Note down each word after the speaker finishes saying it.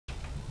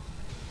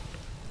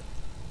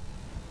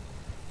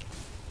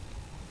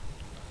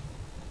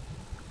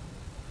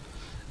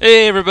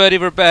Hey everybody,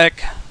 we're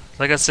back.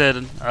 Like I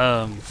said,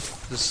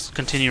 just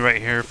continue right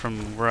here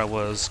from where I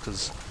was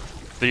because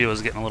the video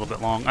is getting a little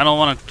bit long. I don't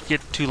want to get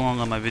too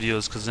long on my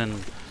videos because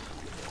then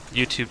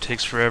YouTube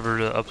takes forever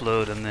to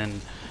upload, and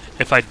then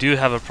if I do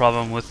have a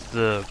problem with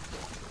the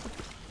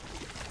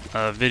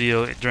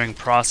video during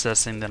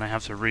processing, then I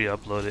have to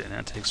re-upload it and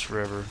it takes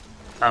forever.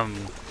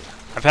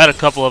 I've had a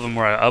couple of them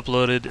where I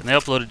uploaded and they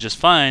uploaded just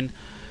fine,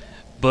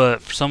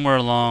 but somewhere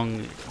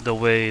along the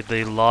way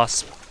they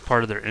lost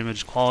part of their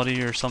image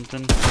quality or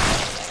something.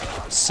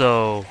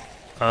 So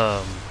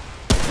the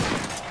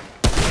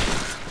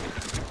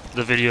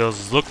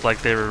videos looked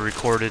like they were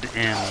recorded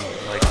in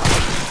like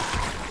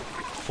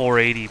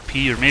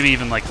 480p or maybe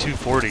even like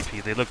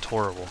 240p. They looked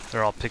horrible.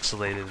 They're all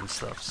pixelated and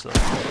stuff. So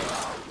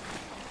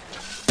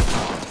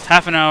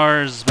half an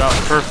hour is about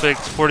perfect.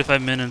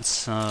 45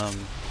 minutes I'm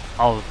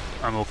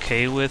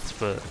okay with,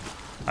 but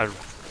I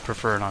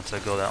prefer not to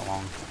go that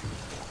long.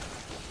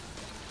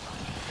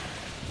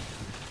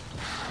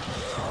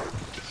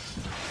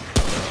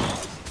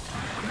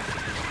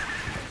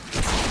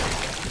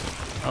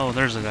 Oh,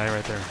 there's a guy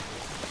right there.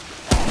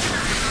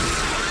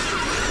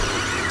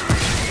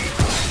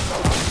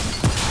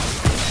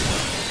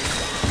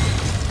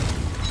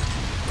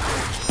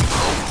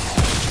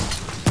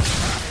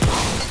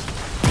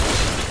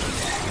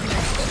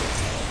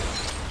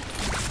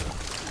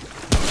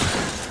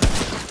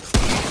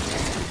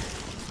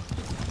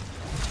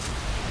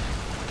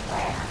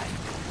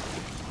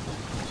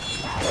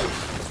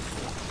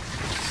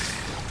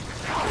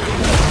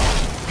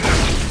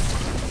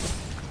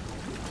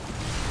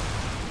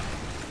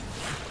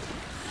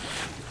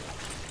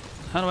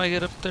 How do I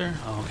get up there?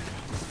 Oh, okay.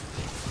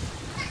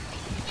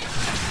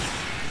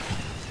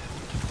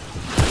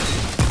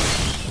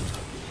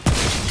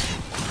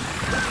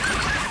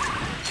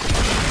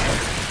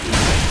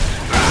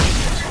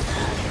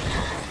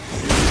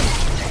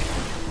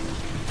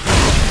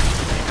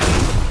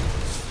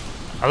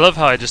 I love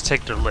how I just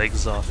take their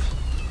legs off.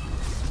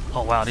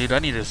 Oh wow, dude, I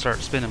need to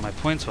start spending my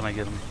points when I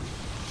get them.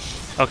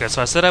 Okay,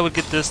 so I said I would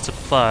get this to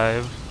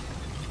 5.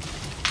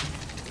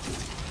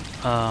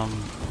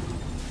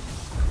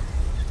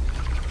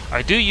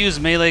 I do use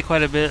melee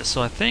quite a bit,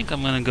 so I think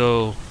I'm gonna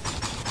go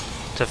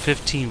to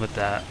 15 with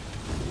that.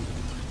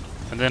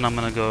 And then I'm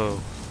gonna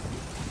go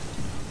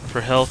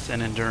for health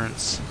and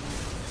endurance.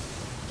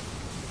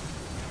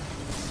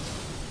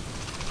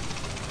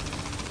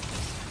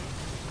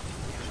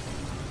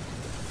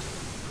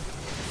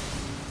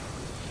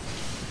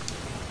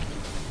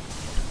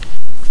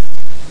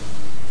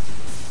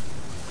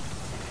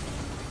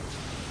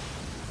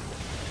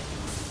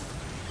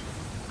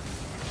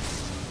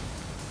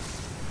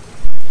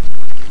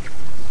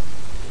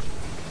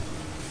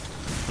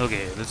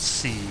 Okay, let's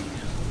see.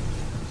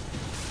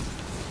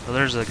 Oh,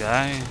 there's a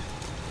guy.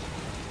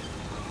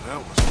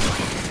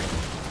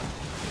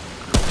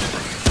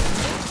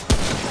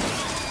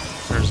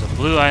 There's a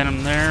blue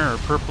item there, or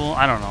purple.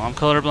 I don't know. I'm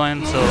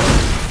colorblind, so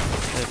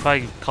if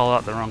I call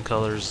out the wrong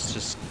colors,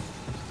 just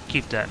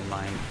keep that in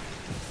mind.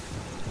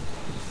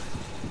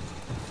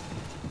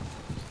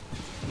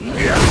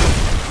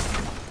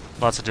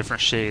 Lots of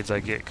different shades.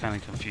 I get kind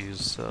of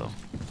confused, so.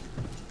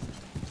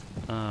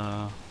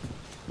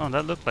 Oh,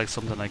 that looked like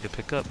something I could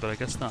pick up, but I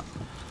guess not.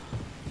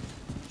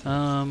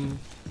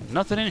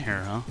 Nothing in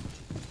here, huh?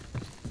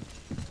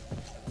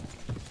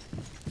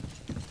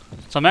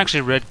 So I'm actually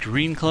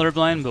red-green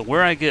colorblind, but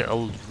where I get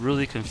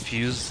really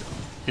confused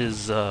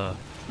is on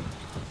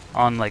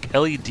like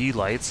LED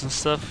lights and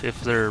stuff.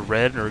 If they're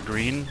red or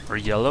green or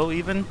yellow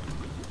even,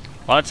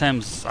 a lot of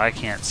times I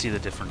can't see the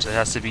difference. It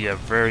has to be a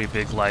very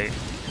big light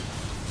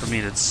for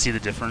me to see the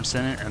difference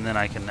in it, and then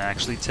I can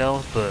actually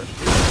tell. But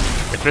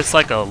if it's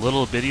like a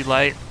little bitty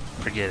light,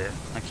 forget it.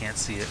 I can't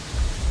see it.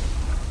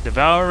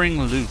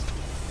 Devouring Loop.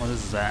 What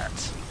is that?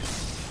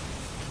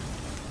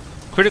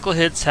 Critical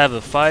hits have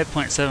a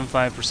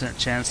 5.75%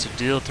 chance to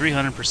deal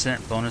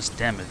 300% bonus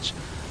damage.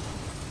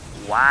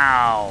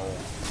 Wow.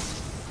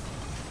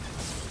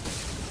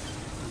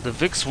 The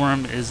Vix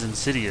Worm is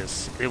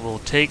insidious. It will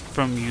take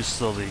from you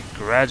slowly,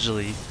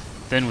 gradually,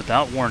 then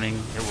without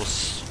warning, it will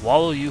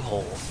swallow you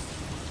whole.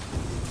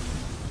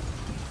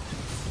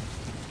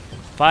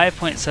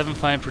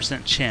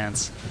 5.75%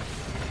 chance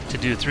to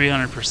do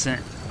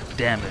 300%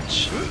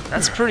 damage.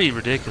 That's pretty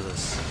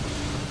ridiculous.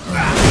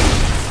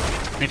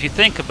 And if you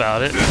think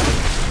about it,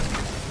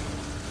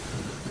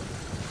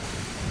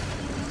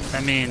 I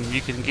mean,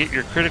 you can get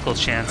your critical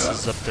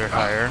chances up there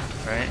higher,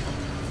 right?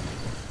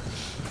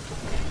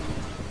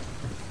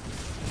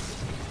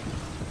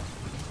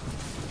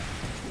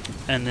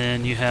 And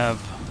then you have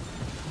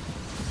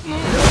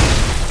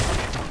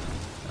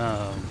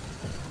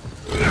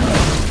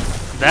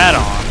that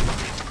on,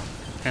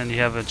 and you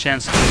have a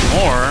chance to do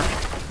more.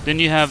 Then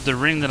you have the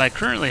ring that I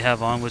currently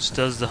have on, which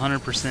does the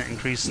 100%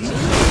 increased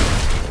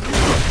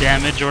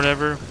damage or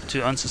whatever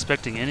to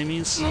unsuspecting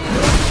enemies.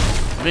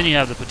 And then you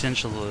have the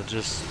potential to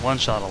just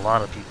one-shot a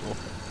lot of people.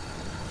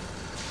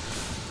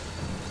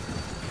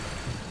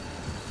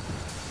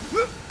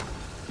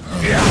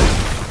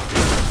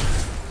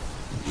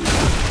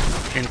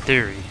 In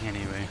theory,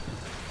 anyway.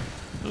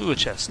 Ooh, a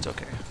chest,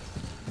 okay.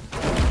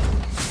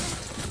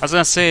 I was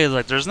gonna say,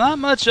 like, there's not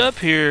much up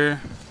here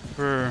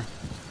for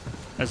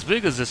as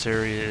big as this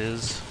area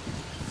is.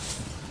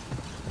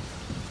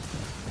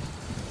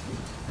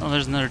 Oh,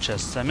 there's another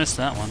chest. I missed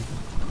that one.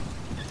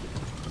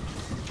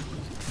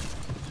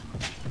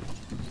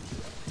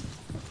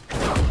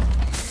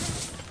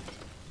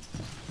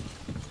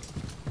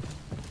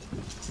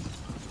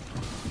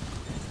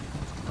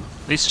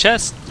 These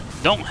chests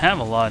don't have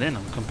a lot in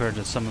them compared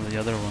to some of the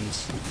other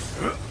ones.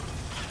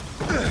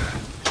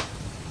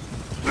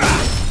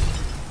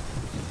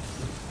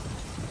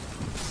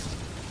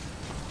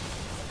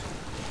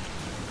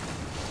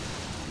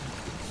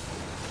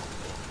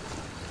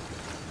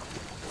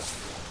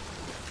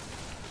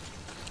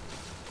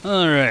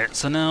 Alright,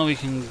 so now we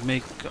can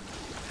make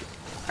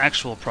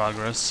actual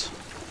progress.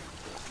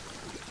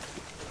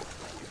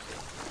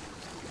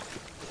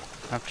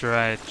 After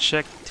I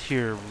checked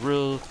here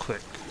real quick.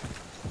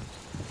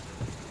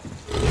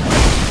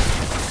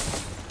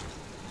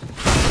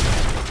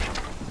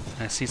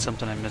 I see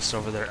something I missed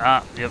over there.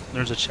 Ah, yep,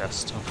 there's a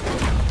chest.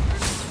 Okay.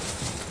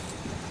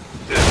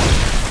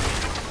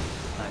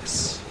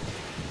 Nice.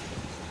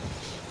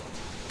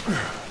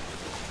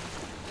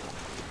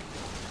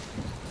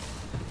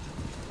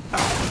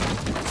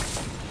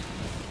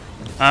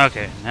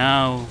 Okay,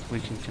 now we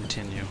can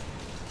continue.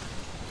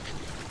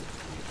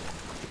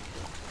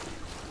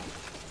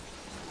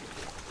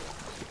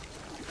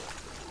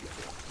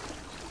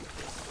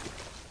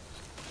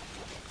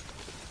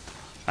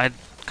 I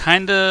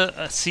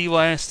kinda see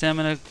why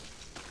stamina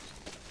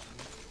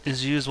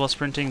is used while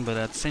sprinting, but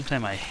at the same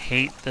time I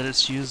hate that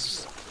it's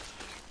used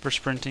for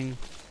sprinting.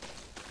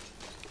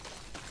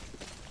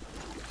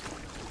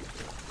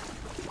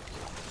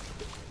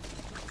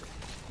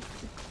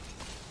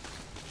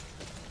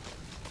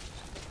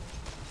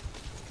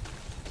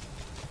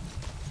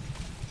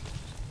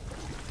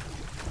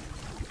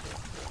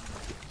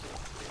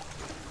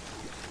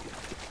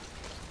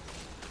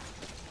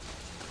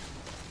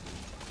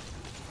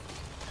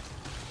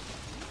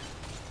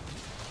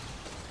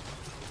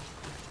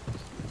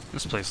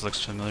 This place looks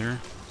familiar.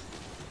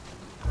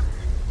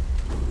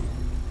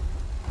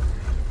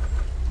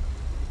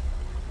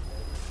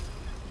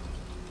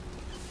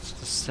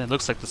 It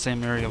looks like the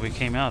same area we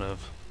came out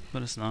of,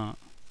 but it's not.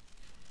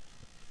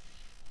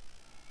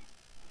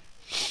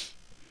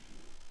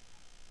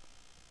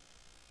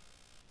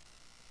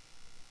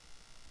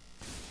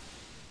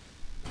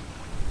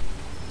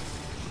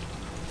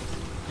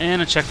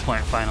 And a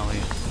checkpoint finally.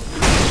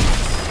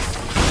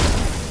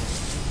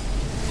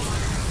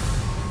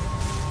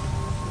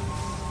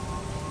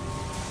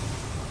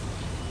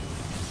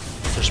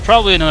 There's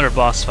probably another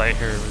boss fight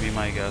here, would be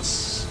my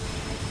guess.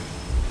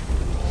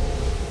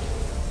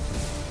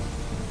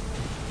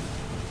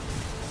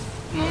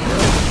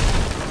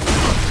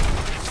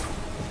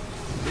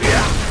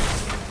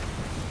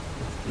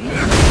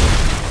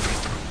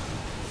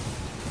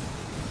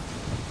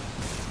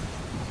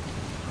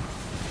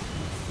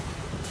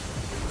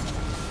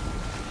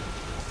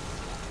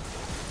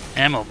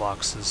 Ammo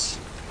boxes.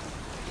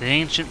 The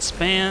ancient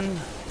span?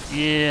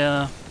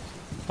 Yeah.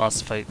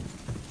 Boss fight.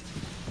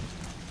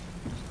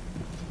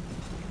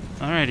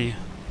 Alrighty.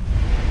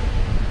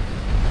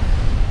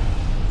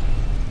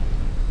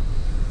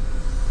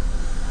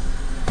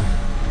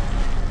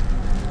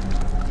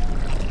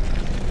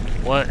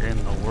 What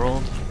in the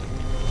world?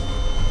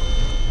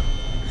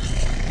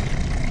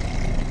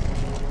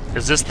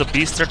 Is this the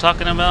beast they're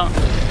talking about?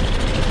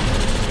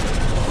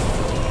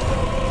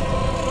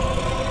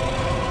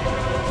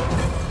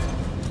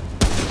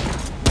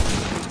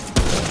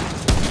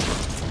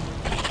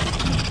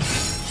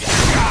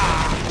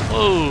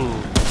 Whoa!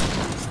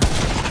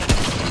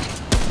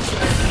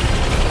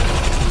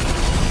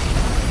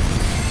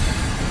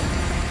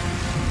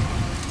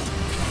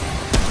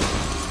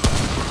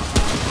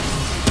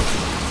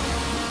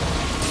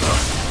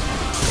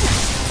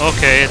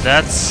 Okay,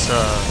 that's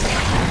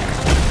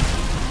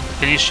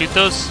can you shoot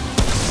those?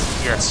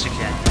 Yes, you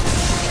can.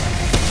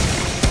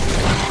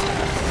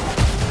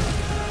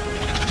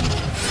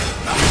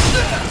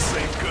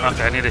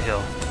 Okay, I need a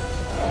heal.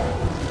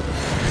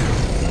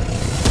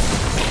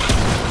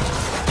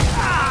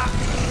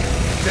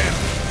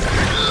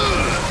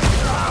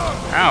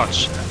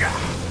 Ouch.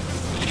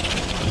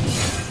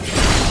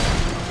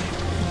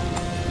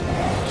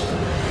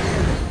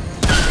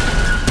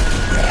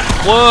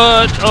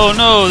 What? Oh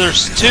no,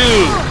 there's two!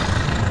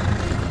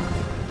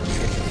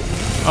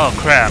 Oh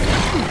crap.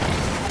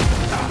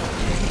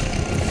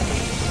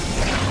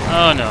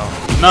 Oh no,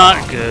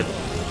 not good.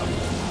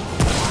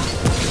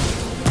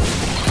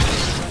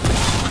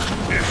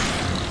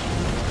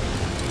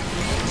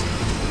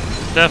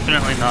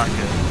 Definitely not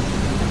good.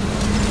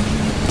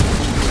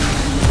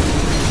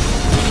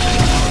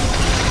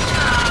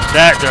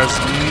 That does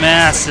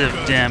massive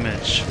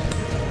damage.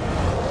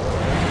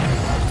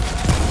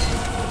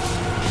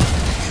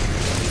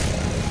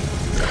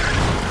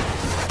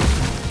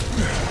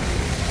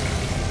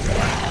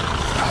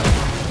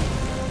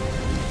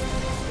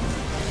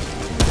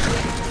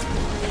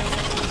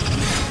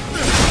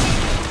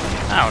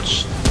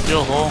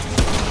 steel hull,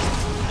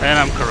 and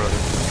I'm corroded.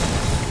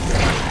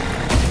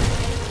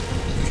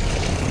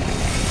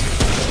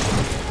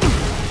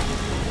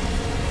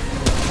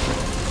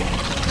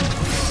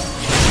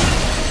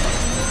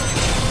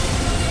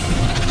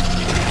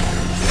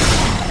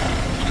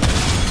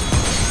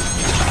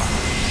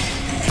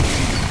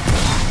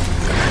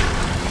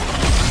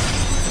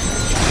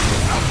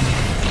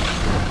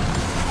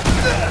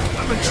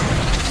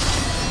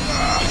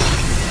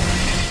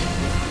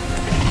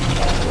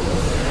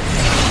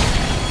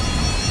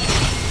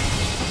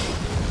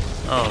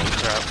 Oh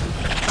crap.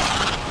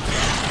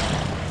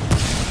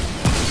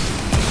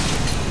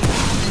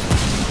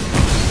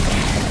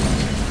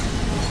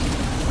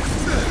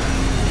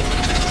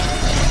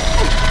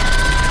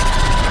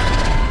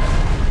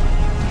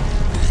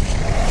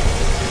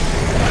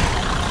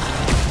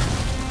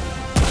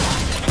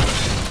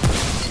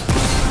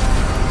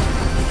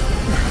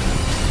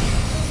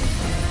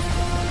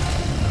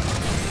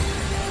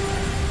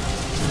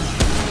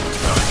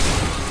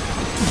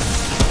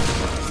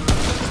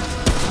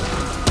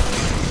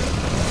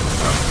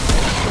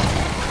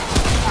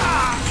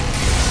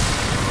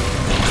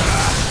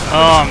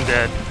 Oh, I'm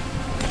dead.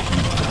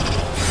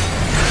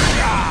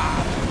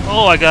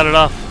 Oh, I got it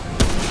off.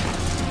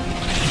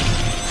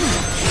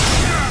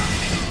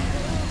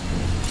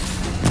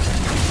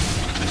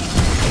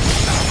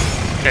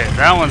 Okay,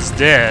 that one's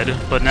dead,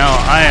 but now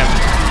I am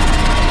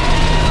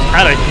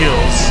out of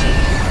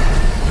heals.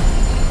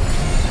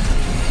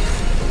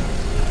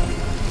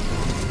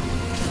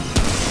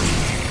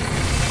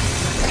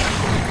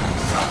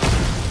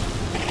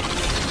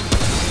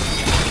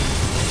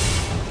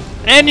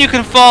 And you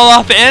can fall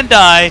off and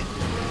die.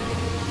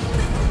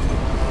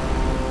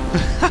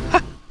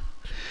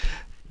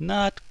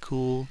 Not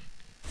cool.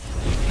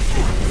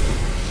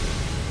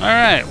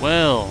 Alright,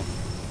 well.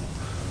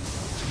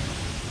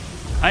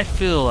 I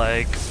feel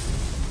like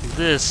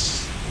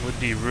this would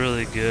be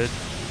really good.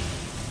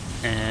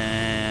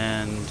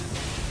 And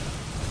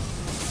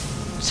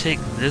take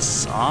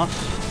this off.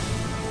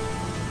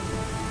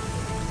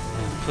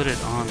 And put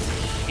it on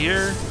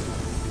here.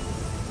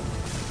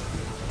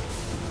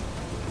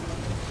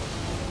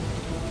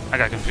 I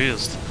got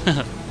confused.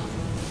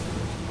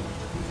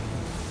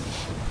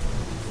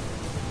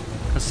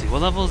 Let's see,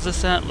 what level is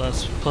this at?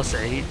 Plus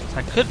 8?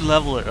 I could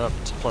level it up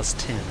to plus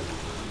 10.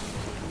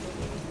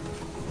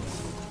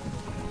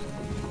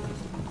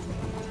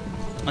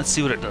 Let's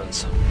see what it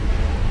does.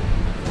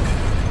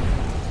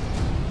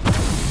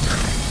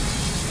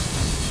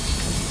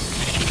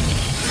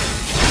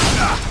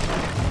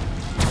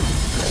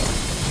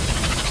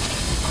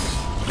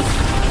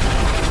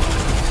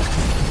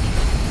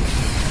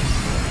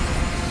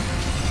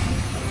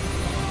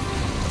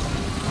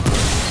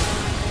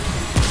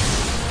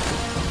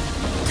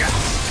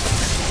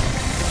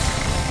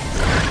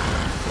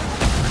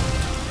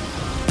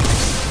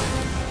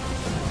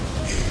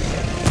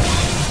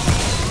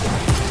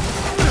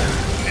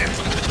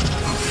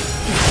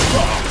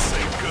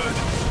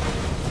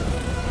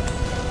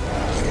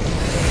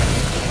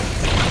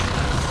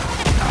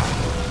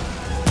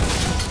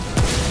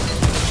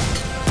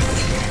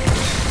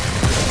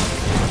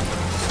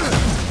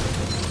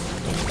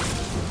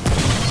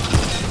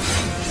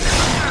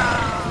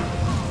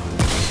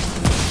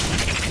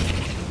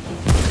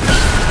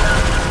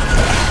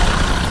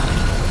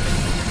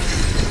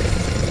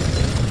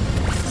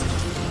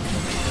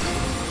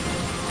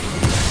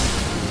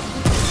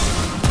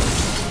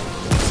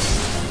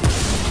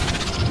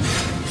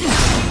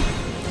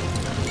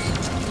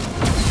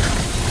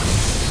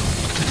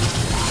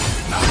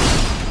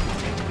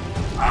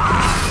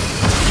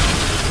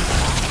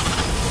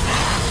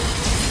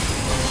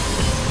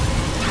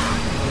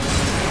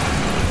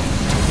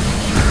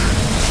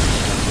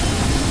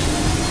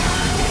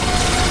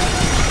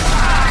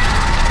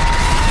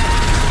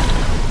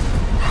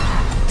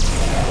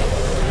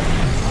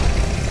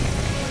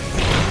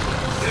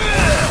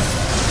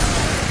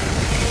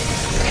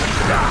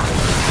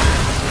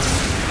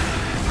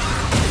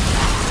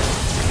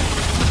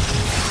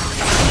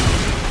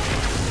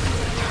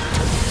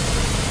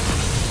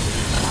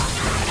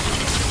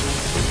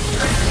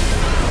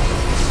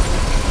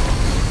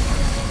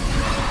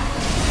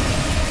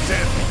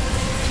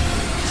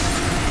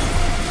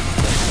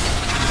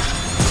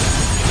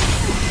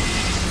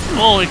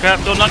 Holy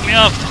crap, don't knock me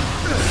off!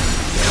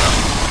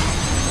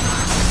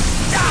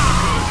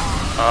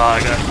 Oh,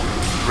 I got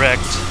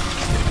wrecked.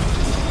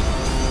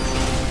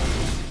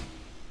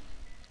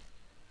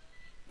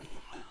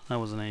 That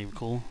wasn't even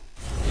cool.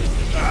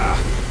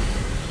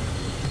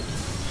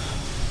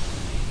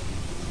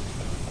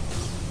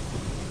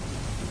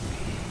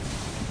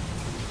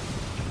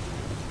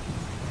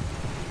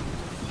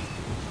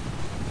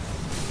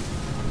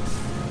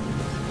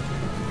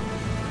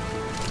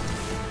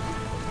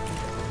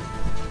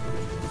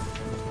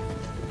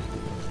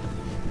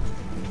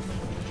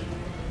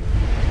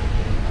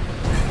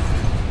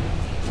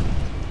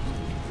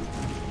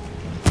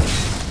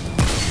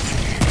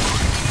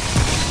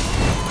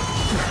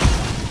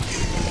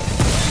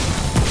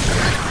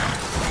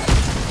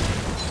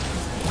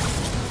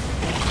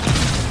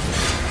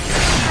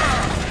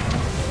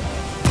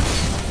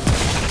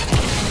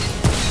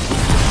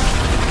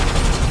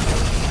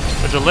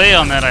 delay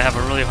on that I have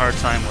a really hard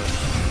time with.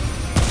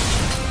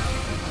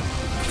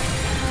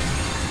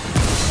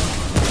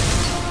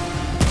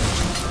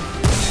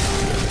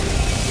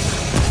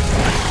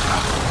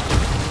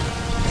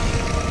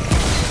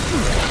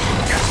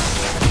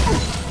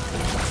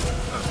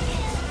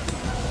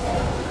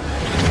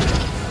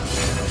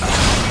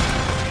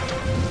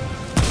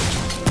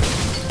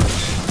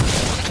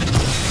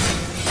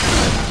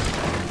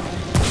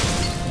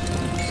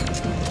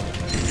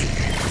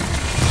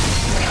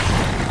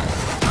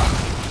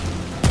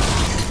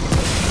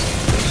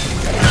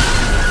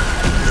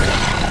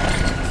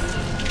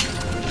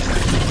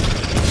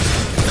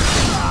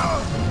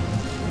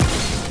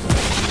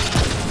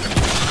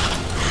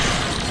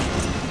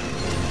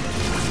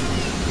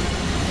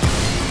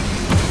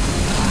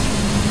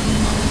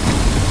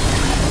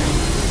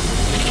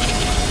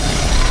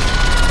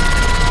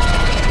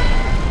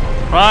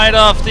 Right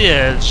off the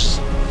edge.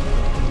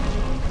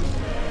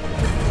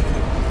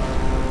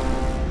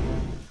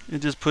 It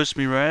just pushed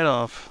me right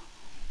off.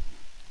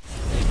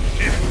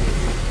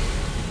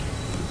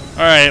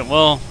 Alright,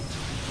 well,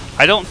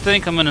 I don't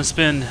think I'm gonna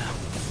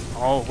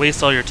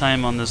waste all your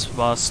time on this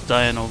boss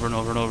dying over and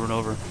over and over and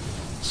over.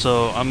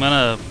 So I'm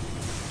gonna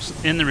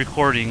end the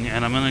recording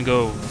and I'm gonna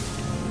go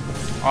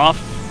off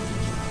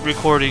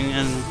recording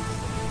and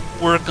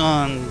work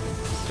on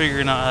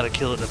figuring out how to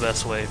kill it the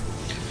best way.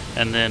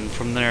 And then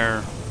from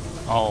there,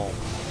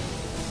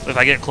 if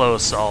I get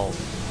close, I'll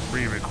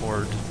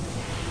re-record.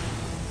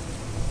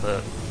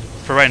 But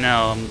for right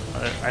now,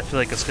 I feel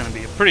like it's going to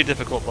be a pretty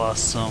difficult boss.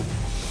 So,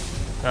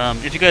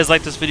 if you guys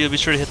like this video, be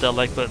sure to hit that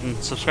like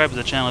button, subscribe to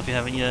the channel if you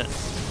haven't yet,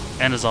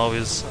 and as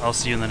always, I'll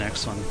see you in the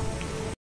next one.